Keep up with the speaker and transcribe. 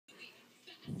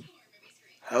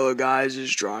Hello guys,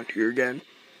 it's John here again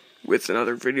with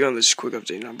another video on this quick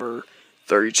update number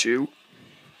 32.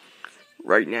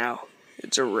 Right now,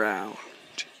 it's around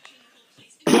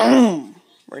 12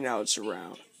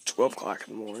 o'clock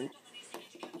in the morning.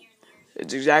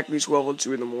 It's exactly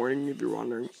 12:02 in the morning, if you're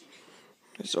wondering.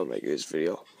 So I'm making this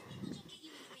video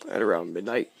at around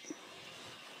midnight.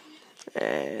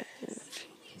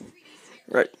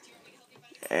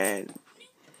 And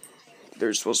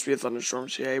there's supposed to be a thunderstorm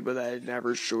today, but that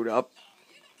never showed up.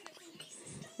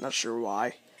 Not sure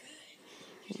why,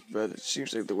 but it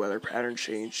seems like the weather pattern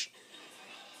changed.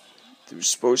 It was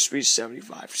supposed to be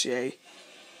 75 today.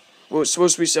 Well, it was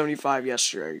supposed to be 75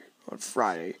 yesterday, on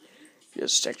Friday.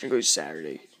 Yes, technically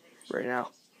Saturday, right now.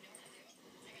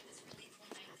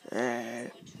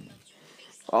 And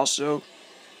also,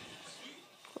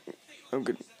 my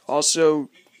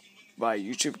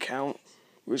YouTube account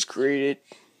was created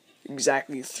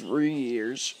exactly 3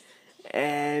 years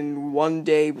and 1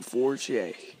 day before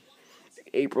today,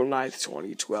 April 9th,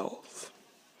 2012.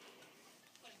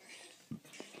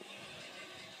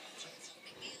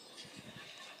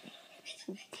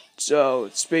 So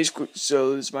it's basically, this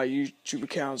is my YouTube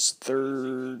account's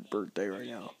 3rd birthday right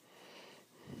now.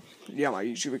 Yeah, my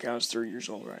YouTube account is 3 years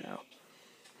old right now.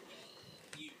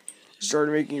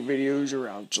 Started making videos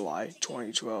around July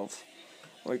 2012,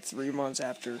 like 3 months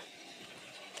after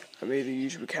I made the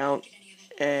YouTube account.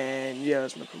 And yeah,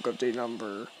 that's my quick update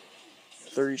number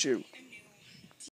 32.